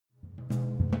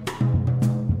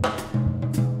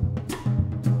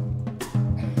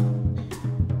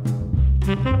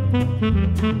Hello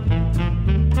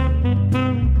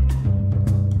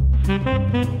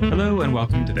and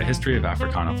welcome to the History of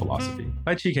Africana Philosophy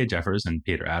by Chike Jeffers and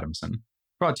Peter Adamson,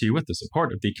 brought to you with the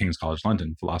support of the King's College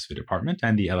London Philosophy Department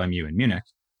and the LMU in Munich,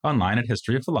 online at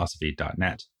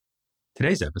historyofphilosophy.net.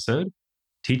 Today's episode,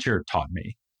 Teacher Taught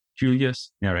Me,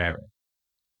 Julius Nyerere.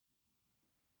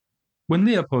 When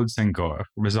Léopold Senghor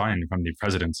resigned from the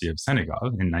presidency of Senegal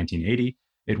in 1980,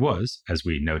 it was, as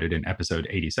we noted in episode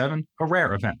 87, a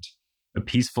rare event, a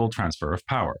peaceful transfer of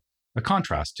power, a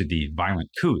contrast to the violent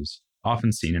coups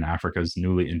often seen in Africa's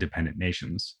newly independent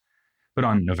nations. But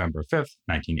on November 5,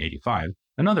 1985,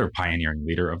 another pioneering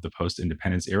leader of the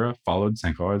post-independence era followed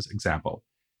Senghor's example.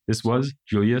 This was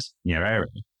Julius Nyerere,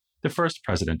 the first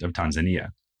president of Tanzania.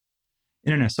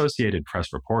 In an Associated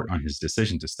Press report on his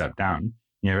decision to step down,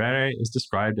 Nyerere is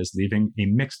described as leaving a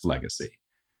mixed legacy.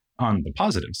 On the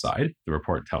positive side, the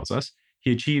report tells us,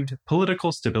 he achieved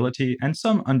political stability and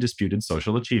some undisputed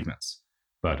social achievements.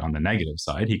 But on the negative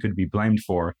side, he could be blamed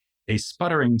for a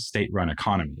sputtering state-run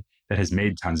economy that has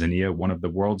made Tanzania one of the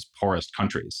world's poorest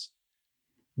countries.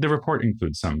 The report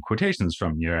includes some quotations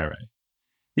from Nyerere.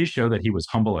 These show that he was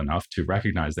humble enough to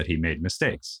recognize that he made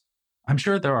mistakes. I'm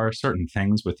sure there are certain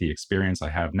things with the experience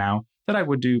I have now that I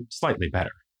would do slightly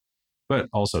better. But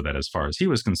also that as far as he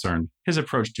was concerned, his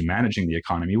approach to managing the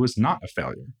economy was not a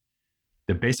failure.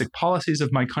 The basic policies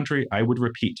of my country I would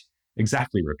repeat,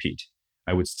 exactly repeat.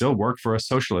 I would still work for a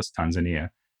socialist Tanzania,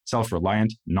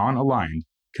 self-reliant, non-aligned,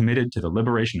 committed to the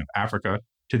liberation of Africa,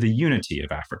 to the unity of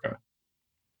Africa.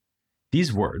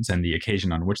 These words and the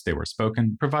occasion on which they were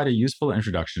spoken provide a useful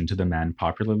introduction to the man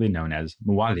popularly known as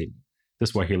Mwalimu, the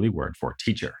Swahili word for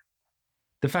teacher.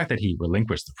 The fact that he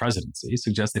relinquished the presidency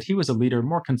suggests that he was a leader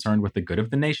more concerned with the good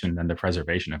of the nation than the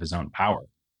preservation of his own power.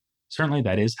 Certainly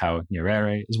that is how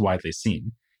Nyerere is widely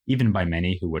seen, even by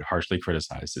many who would harshly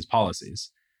criticize his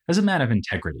policies, as a man of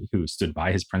integrity who stood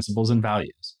by his principles and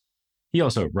values. He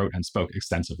also wrote and spoke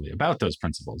extensively about those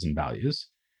principles and values.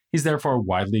 He's therefore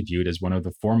widely viewed as one of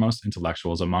the foremost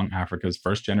intellectuals among Africa's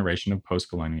first generation of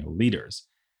post-colonial leaders.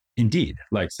 Indeed,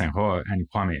 like Senghor and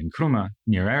Kwame Nkrumah,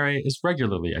 Nyerere is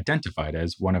regularly identified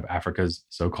as one of Africa's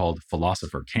so-called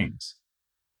philosopher kings.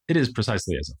 It is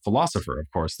precisely as a philosopher,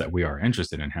 of course, that we are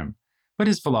interested in him, but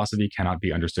his philosophy cannot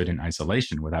be understood in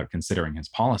isolation without considering his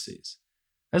policies.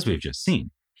 As we've just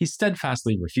seen, he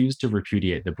steadfastly refused to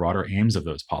repudiate the broader aims of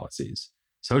those policies: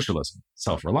 socialism,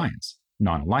 self-reliance,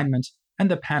 non-alignment,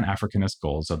 and the Pan-Africanist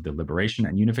goals of the liberation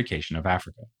and unification of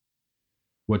Africa.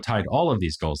 What tied all of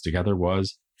these goals together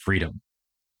was freedom.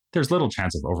 There's little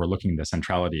chance of overlooking the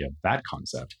centrality of that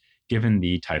concept, given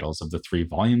the titles of the 3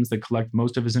 volumes that collect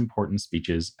most of his important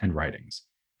speeches and writings: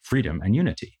 Freedom and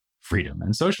Unity, Freedom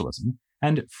and Socialism,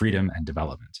 and Freedom and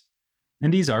Development.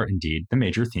 And these are indeed the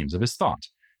major themes of his thought,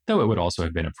 though it would also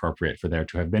have been appropriate for there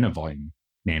to have been a volume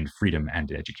named Freedom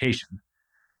and Education.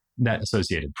 That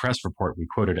Associated Press report we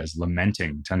quoted as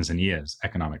lamenting Tanzania's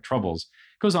economic troubles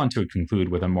goes on to conclude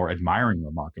with a more admiring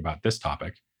remark about this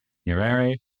topic.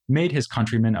 Nyerere made his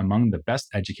countrymen among the best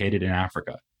educated in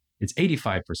Africa. Its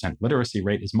 85% literacy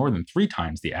rate is more than 3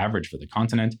 times the average for the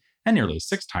continent and nearly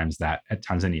 6 times that at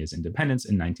Tanzania's independence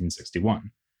in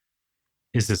 1961.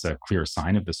 Is this a clear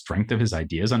sign of the strength of his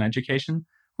ideas on education,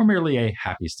 or merely a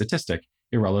happy statistic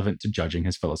irrelevant to judging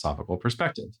his philosophical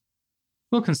perspective?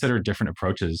 We'll consider different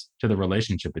approaches to the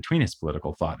relationship between his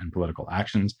political thought and political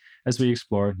actions as we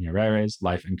explore Nyerere's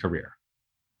life and career.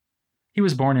 He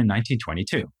was born in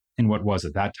 1922, in what was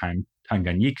at that time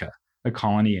Tanganyika, a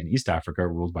colony in East Africa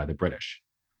ruled by the British.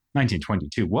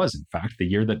 1922 was, in fact, the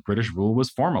year that British rule was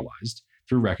formalized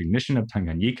through recognition of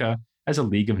Tanganyika as a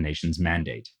League of Nations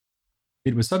mandate.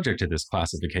 It was subject to this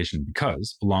classification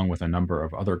because, along with a number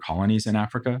of other colonies in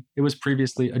Africa, it was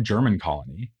previously a German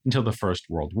colony until the First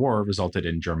World War resulted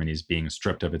in Germany's being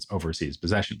stripped of its overseas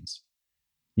possessions.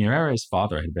 Nyerere's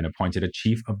father had been appointed a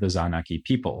chief of the Zanaki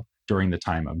people during the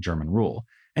time of German rule,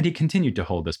 and he continued to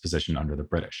hold this position under the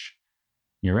British.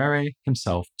 Nyerere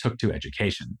himself took to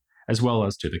education, as well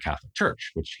as to the Catholic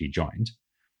Church, which he joined.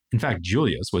 In fact,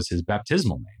 Julius was his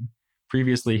baptismal name.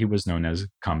 Previously, he was known as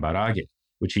Kambarage,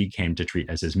 which he came to treat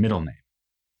as his middle name.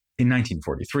 In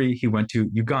 1943, he went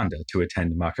to Uganda to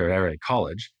attend Makerere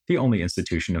College, the only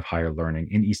institution of higher learning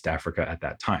in East Africa at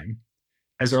that time.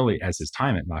 As early as his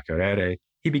time at Makerere,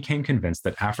 he became convinced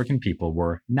that African people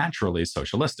were naturally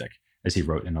socialistic, as he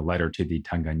wrote in a letter to the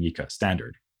Tanganyika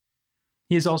Standard.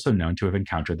 He is also known to have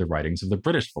encountered the writings of the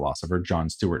British philosopher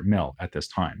John Stuart Mill at this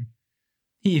time.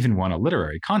 He even won a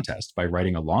literary contest by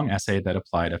writing a long essay that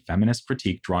applied a feminist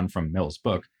critique drawn from Mill's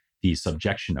book, The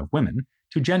Subjection of Women,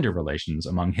 to gender relations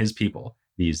among his people,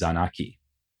 the Zanaki.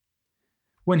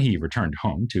 When he returned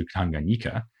home to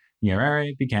Tanganyika,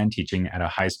 Nyerere began teaching at a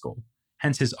high school,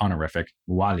 hence his honorific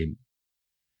Mwalimu.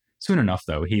 Soon enough,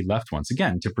 though, he left once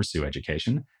again to pursue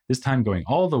education, this time going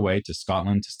all the way to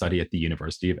Scotland to study at the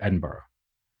University of Edinburgh.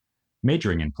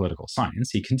 Majoring in political science,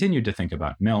 he continued to think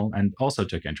about Mill and also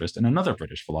took interest in another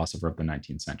British philosopher of the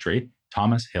 19th century,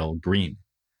 Thomas Hill Green.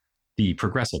 The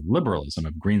progressive liberalism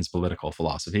of Green's political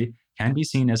philosophy can be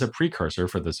seen as a precursor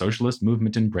for the socialist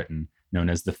movement in Britain known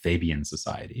as the Fabian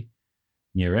Society.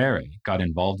 Nyerere got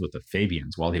involved with the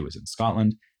Fabians while he was in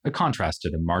Scotland, a contrast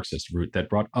to the Marxist route that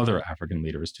brought other African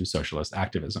leaders to socialist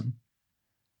activism.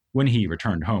 When he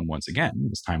returned home once again,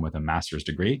 this time with a master's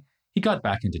degree, he got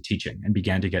back into teaching and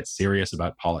began to get serious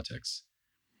about politics.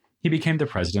 He became the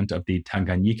president of the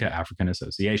Tanganyika African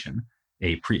Association,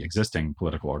 a pre-existing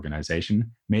political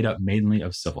organization made up mainly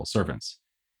of civil servants.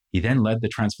 He then led the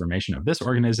transformation of this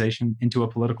organization into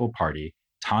a political party,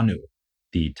 TANU,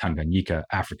 the Tanganyika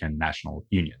African National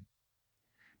Union.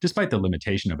 Despite the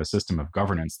limitation of a system of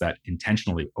governance that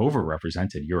intentionally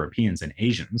overrepresented Europeans and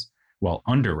Asians while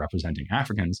underrepresenting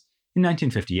Africans, in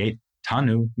 1958,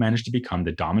 TANU managed to become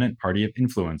the dominant party of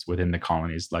influence within the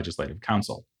colony's legislative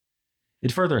council.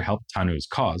 It further helped TANU's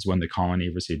cause when the colony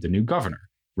received a new governor,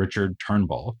 Richard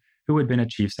Turnbull, who had been a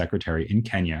chief secretary in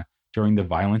Kenya during the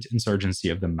violent insurgency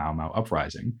of the Mau Mau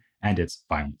uprising and its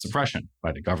violent suppression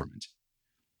by the government.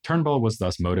 Turnbull was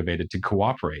thus motivated to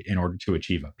cooperate in order to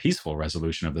achieve a peaceful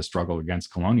resolution of the struggle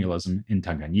against colonialism in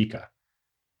Tanganyika.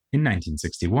 In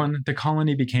 1961, the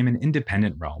colony became an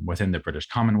independent realm within the British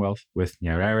Commonwealth, with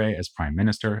Nyerere as Prime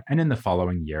Minister, and in the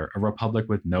following year, a republic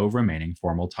with no remaining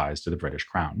formal ties to the British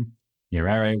Crown.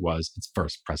 Nyerere was its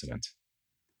first president.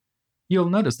 You'll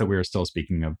notice that we are still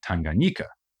speaking of Tanganyika.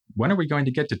 When are we going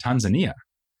to get to Tanzania?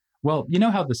 Well, you know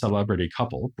how the celebrity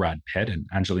couple, Brad Pitt and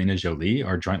Angelina Jolie,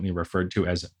 are jointly referred to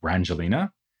as Brangelina?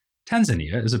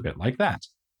 Tanzania is a bit like that,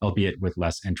 albeit with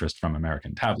less interest from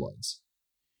American tabloids.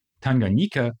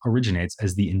 Tanganyika originates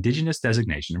as the indigenous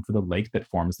designation for the lake that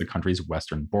forms the country's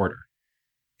western border.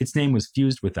 Its name was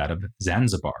fused with that of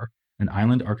Zanzibar, an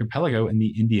island archipelago in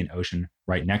the Indian Ocean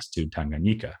right next to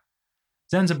Tanganyika.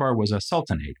 Zanzibar was a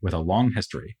sultanate with a long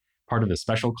history, part of the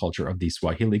special culture of the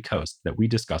Swahili coast that we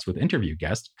discussed with interview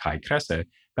guest Kai Kresse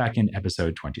back in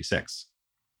episode 26.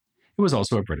 It was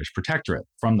also a British protectorate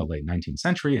from the late 19th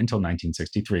century until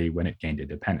 1963 when it gained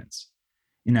independence.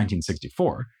 In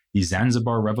 1964, the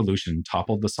Zanzibar Revolution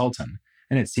toppled the Sultan,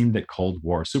 and it seemed that Cold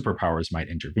War superpowers might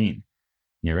intervene.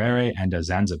 Nyerere and a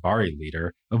Zanzibari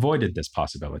leader avoided this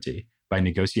possibility by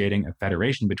negotiating a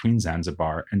federation between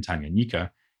Zanzibar and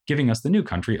Tanganyika, giving us the new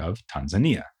country of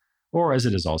Tanzania, or as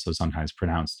it is also sometimes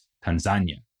pronounced,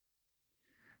 Tanzania.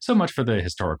 So much for the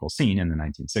historical scene in the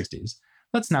 1960s.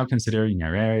 Let's now consider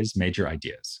Nyerere's major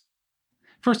ideas.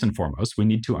 First and foremost, we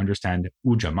need to understand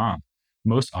ujamaa,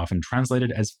 most often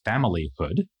translated as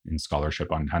familyhood in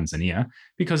scholarship on Tanzania,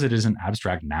 because it is an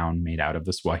abstract noun made out of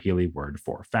the Swahili word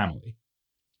for family.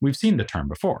 We've seen the term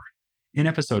before. In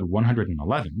episode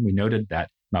 111, we noted that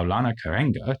Maulana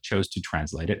Karenga chose to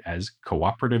translate it as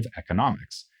cooperative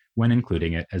economics, when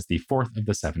including it as the fourth of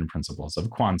the 7 principles of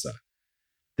Kwanzaa.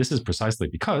 This is precisely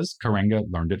because Karenga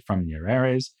learned it from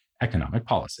Nyerere's economic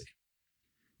policy.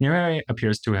 Nyerere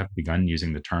appears to have begun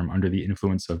using the term under the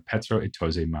influence of Petro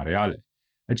Itoze Mariale,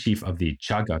 a chief of the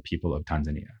Chaga people of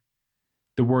Tanzania.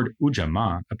 The word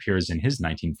ujamaa appears in his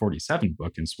 1947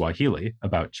 book in Swahili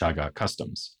about Chaga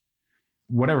customs.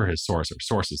 Whatever his source or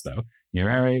sources, though,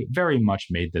 Nyerere very much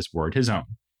made this word his own,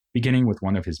 beginning with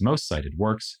one of his most cited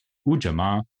works,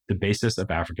 Ujamaa, the Basis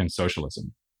of African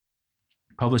Socialism.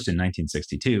 Published in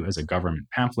 1962 as a government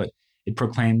pamphlet, it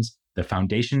proclaims the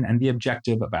foundation and the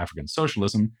objective of African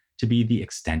socialism to be the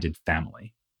extended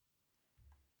family.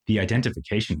 The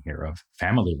identification here of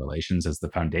family relations as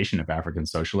the foundation of African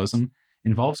socialism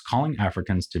involves calling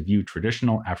Africans to view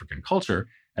traditional African culture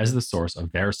as the source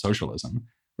of their socialism,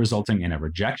 resulting in a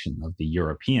rejection of the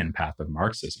European path of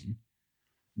Marxism.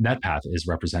 That path is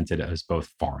represented as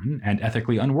both foreign and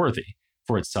ethically unworthy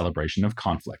for its celebration of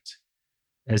conflict.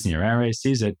 As Nyerere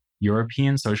sees it,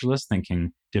 European socialist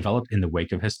thinking developed in the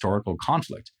wake of historical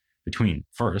conflict between,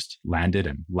 first, landed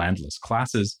and landless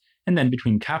classes, and then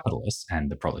between capitalists and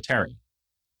the proletariat.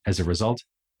 As a result,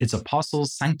 its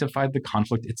apostles sanctified the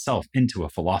conflict itself into a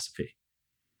philosophy.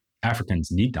 Africans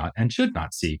need not and should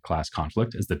not see class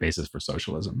conflict as the basis for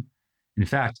socialism. In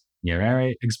fact,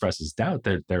 Nyerere expresses doubt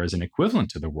that there is an equivalent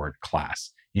to the word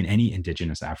class in any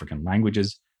indigenous African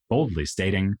languages, boldly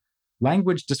stating,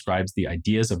 "Language describes the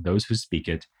ideas of those who speak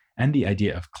it, and the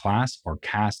idea of class or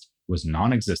caste was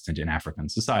non-existent in African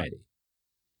society."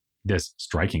 This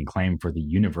striking claim for the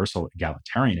universal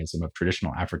egalitarianism of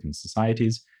traditional African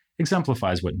societies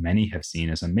exemplifies what many have seen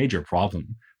as a major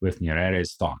problem with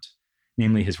Nyerere's thought,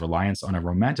 namely his reliance on a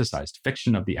romanticized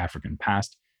fiction of the African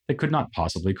past that could not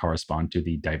possibly correspond to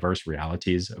the diverse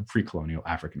realities of pre-colonial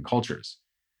African cultures.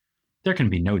 There can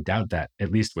be no doubt that,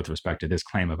 at least with respect to this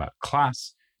claim about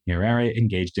class, Nyerere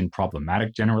engaged in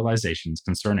problematic generalizations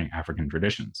concerning African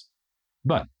traditions.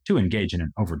 But to engage in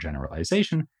an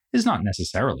overgeneralization is not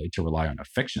necessarily to rely on a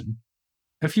fiction.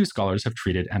 A few scholars have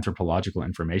treated anthropological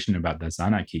information about the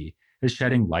Zanaki as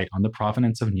shedding light on the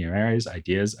provenance of Nyerere's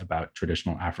ideas about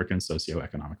traditional African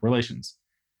socioeconomic relations.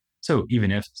 So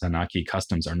even if Zanaki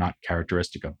customs are not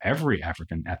characteristic of every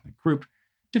African ethnic group,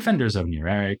 defenders of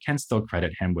Nyerere can still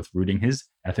credit him with rooting his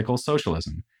ethical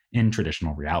socialism in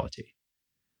traditional reality.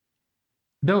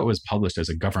 Though it was published as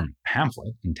a government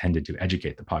pamphlet intended to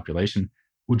educate the population,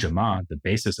 Ujamaa, the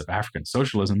basis of African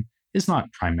socialism, is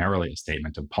not primarily a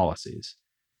statement of policies.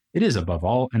 It is above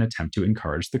all an attempt to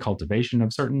encourage the cultivation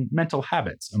of certain mental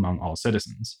habits among all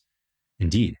citizens.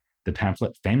 Indeed, the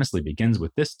pamphlet famously begins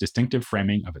with this distinctive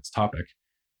framing of its topic: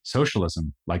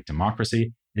 socialism, like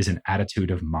democracy, is an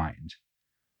attitude of mind.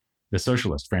 The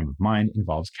socialist frame of mind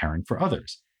involves caring for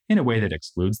others, in a way that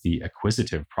excludes the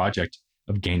acquisitive project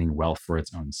of gaining wealth for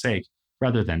its own sake,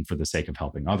 rather than for the sake of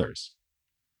helping others.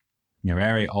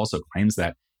 Nyerere also claims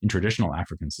that, in traditional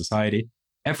African society,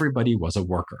 everybody was a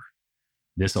worker.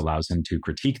 This allows him to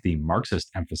critique the Marxist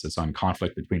emphasis on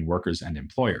conflict between workers and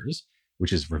employers,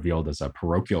 which is revealed as a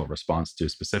parochial response to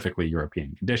specifically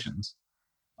European conditions.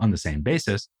 On the same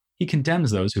basis, he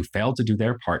condemns those who fail to do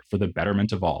their part for the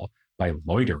betterment of all by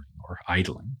loitering or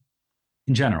idling.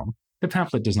 In general, the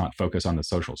pamphlet does not focus on the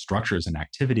social structures and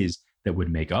activities that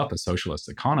would make up a socialist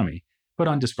economy, but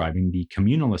on describing the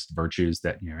communalist virtues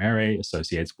that Nyerere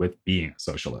associates with being a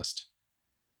socialist.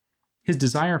 His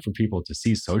desire for people to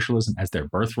see socialism as their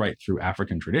birthright through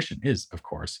African tradition is, of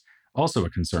course, also a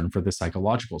concern for the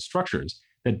psychological structures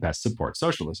that best support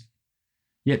socialism.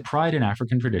 Yet pride in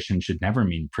African tradition should never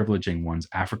mean privileging one's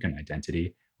African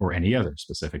identity or any other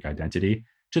specific identity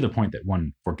to the point that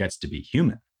one forgets to be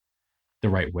human. The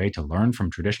right way to learn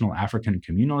from traditional African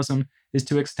communalism is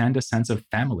to extend a sense of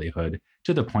familyhood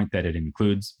to the point that it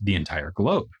includes the entire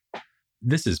globe.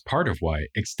 This is part of why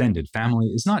extended family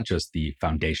is not just the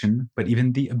foundation, but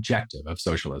even the objective of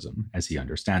socialism, as he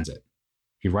understands it.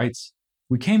 He writes,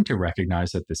 "We came to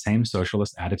recognize that the same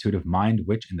socialist attitude of mind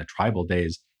which, in the tribal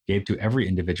days, gave to every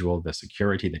individual the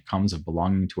security that comes of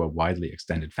belonging to a widely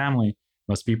extended family,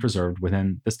 must be preserved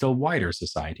within the still wider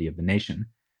society of the nation.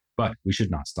 But we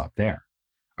should not stop there.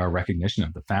 Our recognition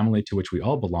of the family to which we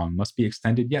all belong must be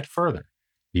extended yet further,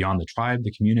 beyond the tribe,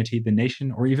 the community, the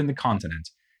nation, or even the continent,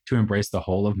 to embrace the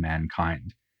whole of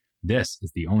mankind. This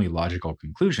is the only logical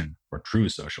conclusion for true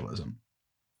socialism."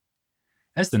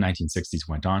 As the 1960s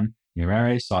went on,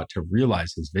 Nyerere sought to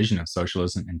realize his vision of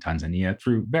socialism in Tanzania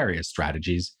through various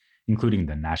strategies, including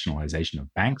the nationalization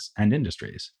of banks and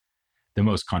industries. The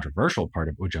most controversial part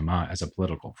of Ujamaa as a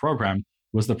political program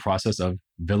was the process of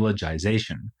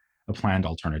villagization, a planned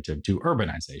alternative to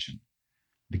urbanization.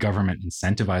 The government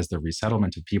incentivized the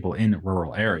resettlement of people in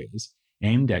rural areas,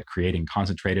 aimed at creating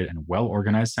concentrated and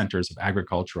well-organized centers of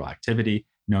agricultural activity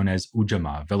known as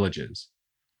Ujamaa villages.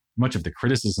 Much of the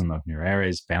criticism of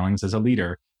Nyerere's failings as a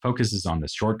leader focuses on the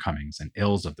shortcomings and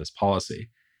ills of this policy,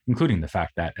 including the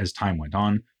fact that, as time went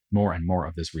on, more and more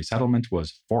of this resettlement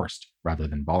was forced rather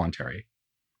than voluntary.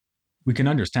 We can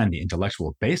understand the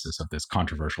intellectual basis of this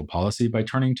controversial policy by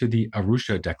turning to the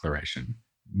Arusha Declaration,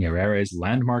 Nyerere's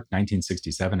landmark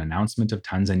 1967 announcement of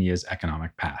Tanzania's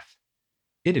economic path.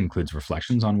 It includes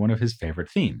reflections on one of his favorite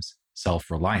themes,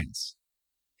 self-reliance.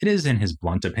 It is, in his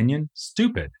blunt opinion,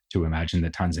 stupid to imagine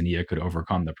that Tanzania could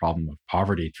overcome the problem of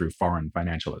poverty through foreign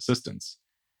financial assistance.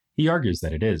 He argues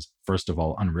that it is, first of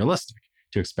all, unrealistic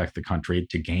to expect the country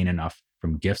to gain enough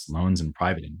from gifts, loans, and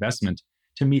private investment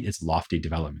to meet its lofty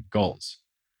development goals.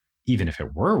 Even if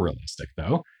it were realistic,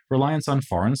 though, reliance on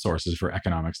foreign sources for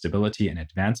economic stability and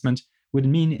advancement would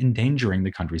mean endangering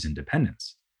the country's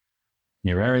independence.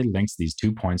 Nyerere links these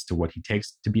 2 points to what he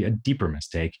takes to be a deeper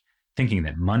mistake, thinking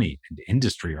that money and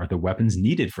industry are the weapons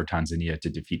needed for Tanzania to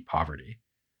defeat poverty.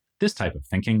 This type of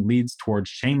thinking leads towards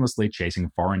shamelessly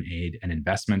chasing foreign aid and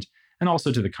investment, and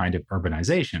also to the kind of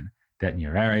urbanization that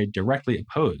Nyerere directly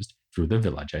opposed through the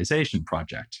villagization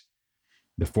project.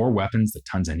 The 4 weapons that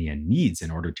Tanzania needs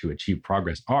in order to achieve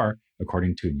progress are,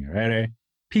 according to Nyerere,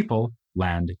 people,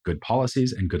 land, good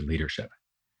policies, and good leadership.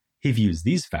 He views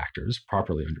these factors,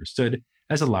 properly understood,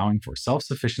 as allowing for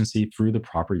self-sufficiency through the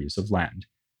proper use of land.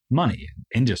 Money and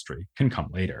industry can come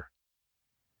later.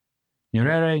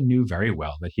 Nyerere knew very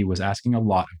well that he was asking a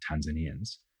lot of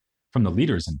Tanzanians. From the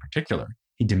leaders in particular,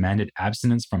 he demanded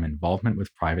abstinence from involvement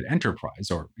with private enterprise,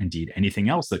 or indeed anything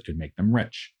else that could make them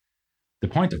rich. The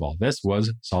point of all this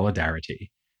was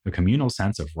solidarity, a communal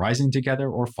sense of rising together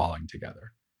or falling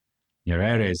together.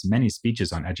 Nyerere's many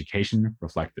speeches on education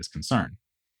reflect this concern.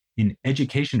 In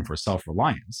Education for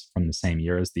Self-Reliance, from the same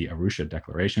year as the Arusha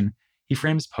Declaration, he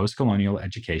frames post-colonial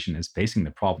education as facing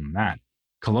the problem that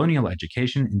colonial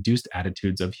education induced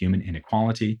attitudes of human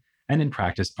inequality and in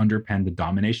practice underpinned the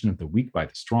domination of the weak by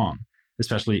the strong,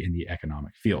 especially in the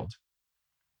economic field.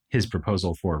 His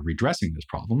proposal for redressing this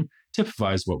problem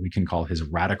typifies what we can call his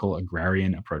radical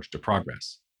agrarian approach to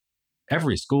progress.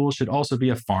 Every school should also be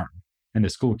a farm, and the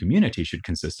school community should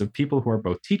consist of people who are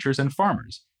both teachers and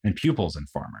farmers, and pupils and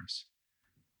farmers.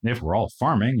 If we're all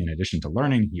farming in addition to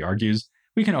learning, he argues,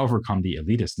 we can overcome the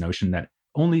elitist notion that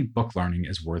only book learning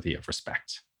is worthy of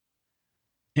respect.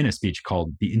 In a speech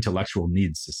called The Intellectual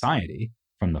Needs Society,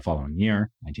 from the following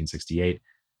year, 1968,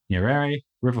 Nyerere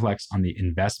reflects on the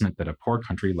investment that a poor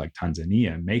country like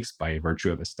Tanzania makes by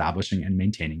virtue of establishing and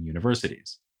maintaining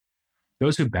universities.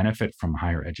 Those who benefit from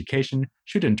higher education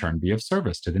should in turn be of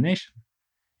service to the nation.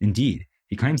 Indeed,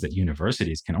 he claims that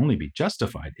universities can only be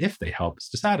justified if they help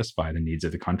to satisfy the needs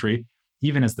of the country,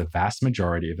 even as the vast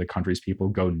majority of the country's people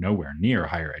go nowhere near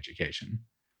higher education.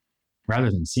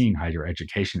 Rather than seeing higher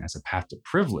education as a path to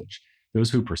privilege, those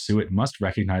who pursue it must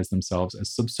recognize themselves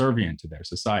as subservient to their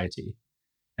society.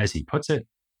 As he puts it,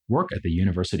 work at the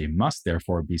university must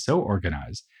therefore be so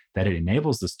organized that it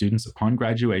enables the students upon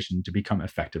graduation to become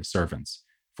effective servants,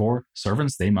 for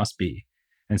servants they must be,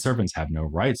 and servants have no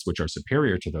rights which are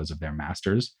superior to those of their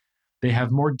masters. They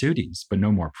have more duties, but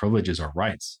no more privileges or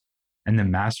rights, and the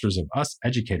masters of us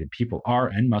educated people are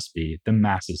and must be the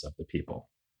masses of the people.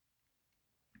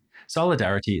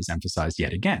 Solidarity is emphasized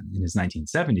yet again in his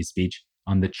 1970 speech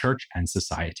on the church and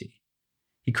society.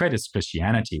 He credits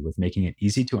Christianity with making it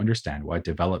easy to understand why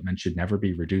development should never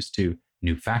be reduced to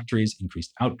new factories,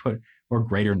 increased output, or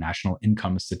greater national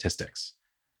income statistics.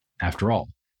 After all,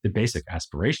 the basic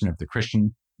aspiration of the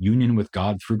Christian, union with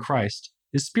God through Christ,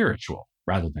 is spiritual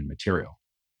rather than material.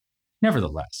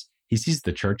 Nevertheless, he sees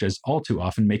the church as all too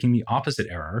often making the opposite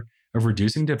error of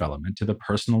reducing development to the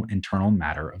personal internal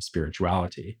matter of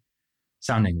spirituality.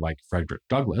 Sounding like Frederick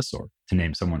Douglass, or to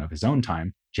name someone of his own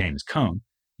time, James Cone,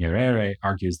 Nyerere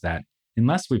argues that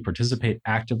unless we participate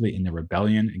actively in the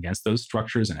rebellion against those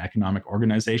structures and economic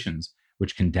organizations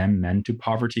which condemn men to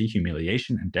poverty,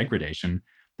 humiliation, and degradation,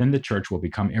 then the church will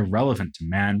become irrelevant to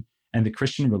man, and the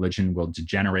Christian religion will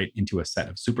degenerate into a set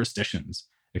of superstitions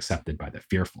accepted by the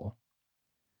fearful.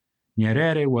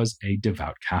 Nyerere was a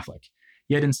devout Catholic,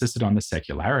 yet insisted on the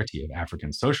secularity of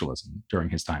African socialism during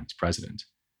his time as president.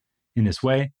 In this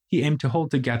way, he aimed to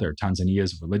hold together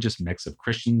Tanzania's religious mix of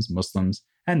Christians, Muslims,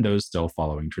 and those still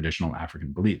following traditional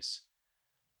African beliefs.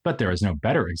 But there is no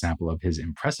better example of his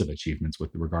impressive achievements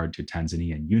with regard to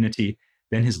Tanzanian unity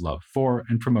than his love for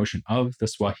and promotion of the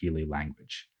Swahili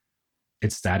language.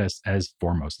 Its status as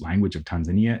foremost language of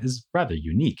Tanzania is rather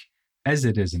unique, as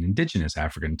it is an indigenous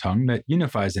African tongue that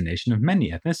unifies a nation of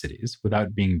many ethnicities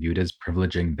without being viewed as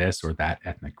privileging this or that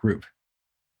ethnic group.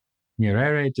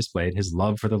 Nyerere displayed his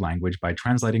love for the language by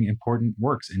translating important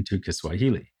works into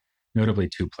Kiswahili, notably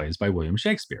two plays by William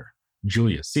Shakespeare,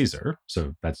 Julius Caesar,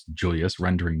 so that's Julius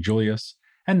rendering Julius,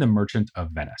 and The Merchant of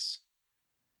Venice.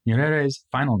 Nyerere's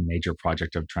final major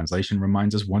project of translation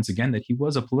reminds us once again that he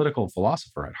was a political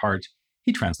philosopher at heart.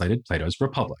 He translated Plato's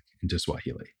Republic into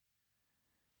Swahili.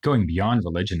 Going beyond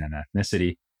religion and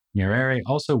ethnicity, Nyerere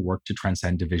also worked to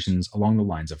transcend divisions along the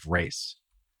lines of race.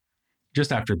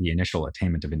 Just after the initial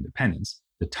attainment of independence,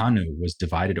 the TANU was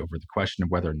divided over the question of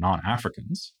whether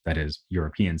non-Africans, that is,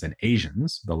 Europeans and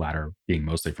Asians, the latter being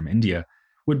mostly from India,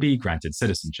 would be granted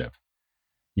citizenship.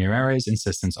 Nyerere's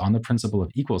insistence on the principle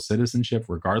of equal citizenship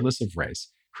regardless of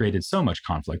race created so much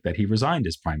conflict that he resigned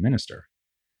as prime minister.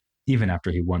 Even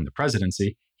after he won the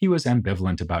presidency, he was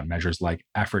ambivalent about measures like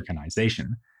Africanization,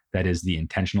 that is, the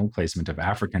intentional placement of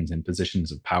Africans in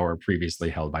positions of power previously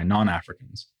held by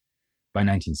non-Africans. By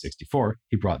 1964,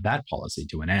 he brought that policy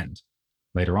to an end.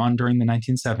 Later on, during the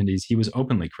 1970s, he was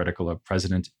openly critical of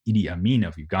President Idi Amin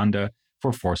of Uganda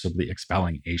for forcibly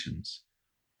expelling Asians.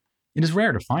 It is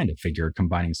rare to find a figure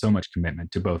combining so much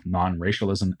commitment to both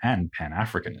non-racialism and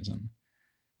Pan-Africanism.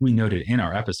 We noted in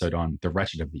our episode on The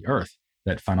Wretched of the Earth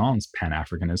that Fanon's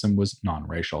Pan-Africanism was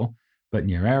non-racial, but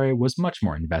Nyerere was much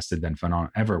more invested than Fanon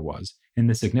ever was in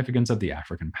the significance of the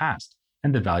African past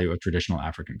and the value of traditional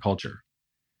African culture.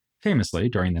 Famously,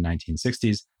 during the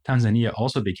 1960s, Tanzania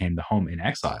also became the home in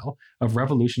exile of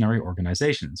revolutionary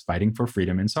organizations fighting for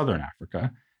freedom in southern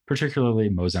Africa, particularly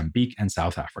Mozambique and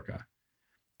South Africa.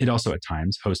 It also at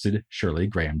times hosted Shirley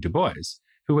Graham Du Bois,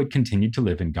 who had continued to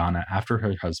live in Ghana after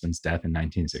her husband's death in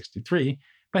 1963,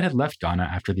 but had left Ghana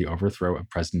after the overthrow of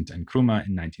President Nkrumah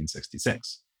in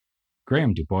 1966.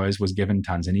 Graham Du Bois was given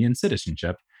Tanzanian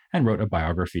citizenship and wrote a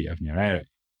biography of Nyerere.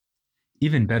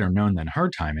 Even better known than her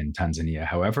time in Tanzania,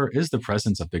 however, is the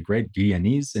presence of the great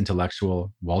Guyanese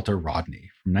intellectual Walter Rodney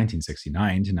from 1969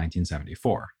 to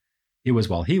 1974. It was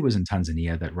while he was in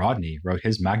Tanzania that Rodney wrote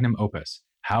his magnum opus,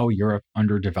 How Europe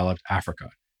Underdeveloped Africa,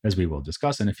 as we will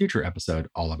discuss in a future episode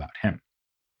all about him.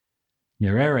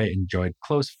 Nyerere enjoyed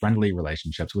close friendly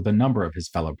relationships with a number of his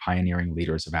fellow pioneering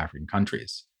leaders of African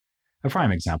countries. A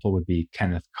prime example would be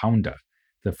Kenneth Kaunda,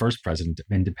 the first president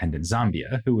of independent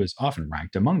Zambia, who is often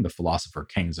ranked among the philosopher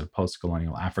kings of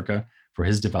post-colonial Africa for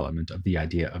his development of the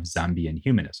idea of Zambian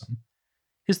humanism.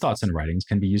 His thoughts and writings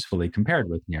can be usefully compared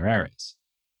with Nyerere's.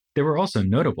 There were also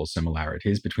notable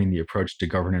similarities between the approach to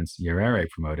governance Nyerere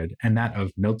promoted and that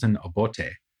of Milton Obote,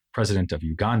 president of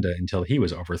Uganda until he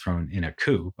was overthrown in a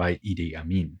coup by Idi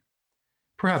Amin.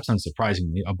 Perhaps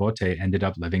unsurprisingly, Obote ended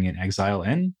up living in exile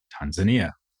in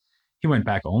Tanzania. He went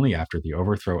back only after the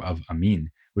overthrow of Amin,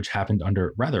 which happened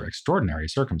under rather extraordinary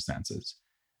circumstances.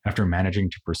 After managing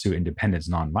to pursue independence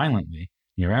non-violently,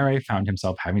 Nyerere found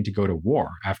himself having to go to war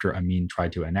after Amin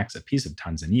tried to annex a piece of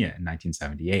Tanzania in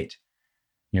 1978.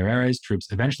 Nyerere's troops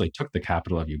eventually took the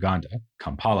capital of Uganda,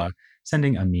 Kampala,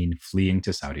 sending Amin fleeing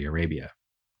to Saudi Arabia.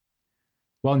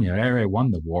 While Nyerere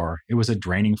won the war, it was a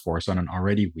draining force on an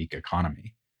already weak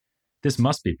economy. This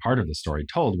must be part of the story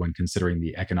told when considering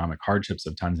the economic hardships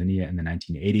of Tanzania in the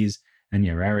 1980s and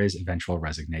Nyerere's eventual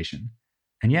resignation.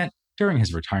 And yet, during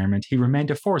his retirement, he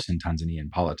remained a force in Tanzanian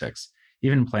politics,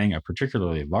 even playing a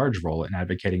particularly large role in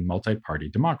advocating multi-party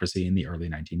democracy in the early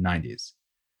 1990s.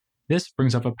 This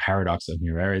brings up a paradox of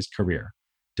Nyerere's career.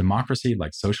 Democracy,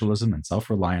 like socialism and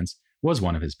self-reliance, was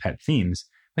one of his pet themes,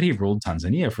 but he ruled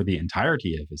Tanzania for the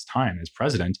entirety of his time as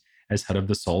president as head of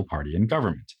the sole party in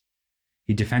government.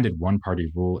 He defended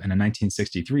one-party rule in a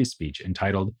 1963 speech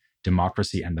entitled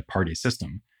Democracy and the Party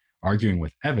System, arguing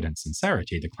with evident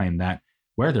sincerity the claim that,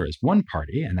 where there is one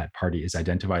party and that party is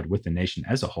identified with the nation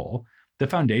as a whole, the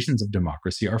foundations of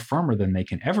democracy are firmer than they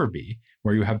can ever be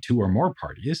where you have two or more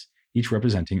parties, each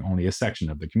representing only a section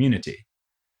of the community.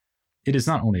 It is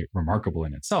not only remarkable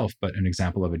in itself, but an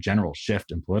example of a general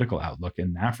shift in political outlook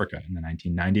in Africa in the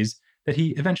 1990s that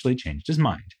he eventually changed his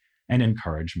mind and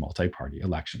encouraged multi-party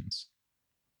elections.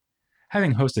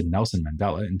 Having hosted Nelson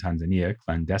Mandela in Tanzania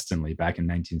clandestinely back in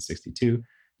 1962,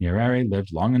 Nyerere lived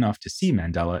long enough to see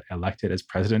Mandela elected as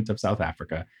president of South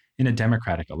Africa in a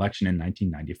democratic election in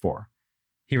 1994.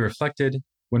 He reflected,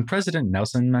 "When President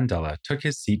Nelson Mandela took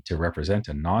his seat to represent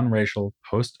a non-racial,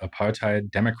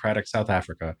 post-apartheid democratic South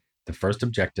Africa, the first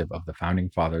objective of the Founding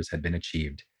Fathers had been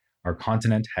achieved. Our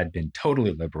continent had been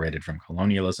totally liberated from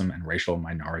colonialism and racial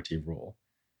minority rule."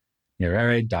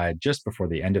 Nyerere died just before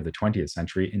the end of the 20th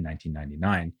century in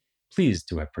 1999, pleased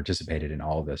to have participated in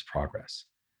all this progress.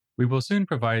 We will soon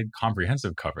provide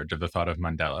comprehensive coverage of the thought of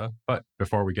Mandela, but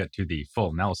before we get to the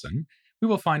full Nelson, we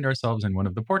will find ourselves in one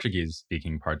of the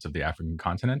Portuguese-speaking parts of the African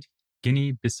continent,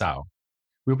 Guinea-Bissau.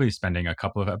 We'll be spending a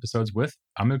couple of episodes with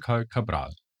Amilcar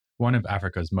Cabral, one of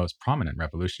Africa's most prominent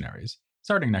revolutionaries,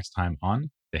 starting next time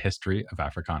on The History of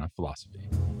Africana Philosophy.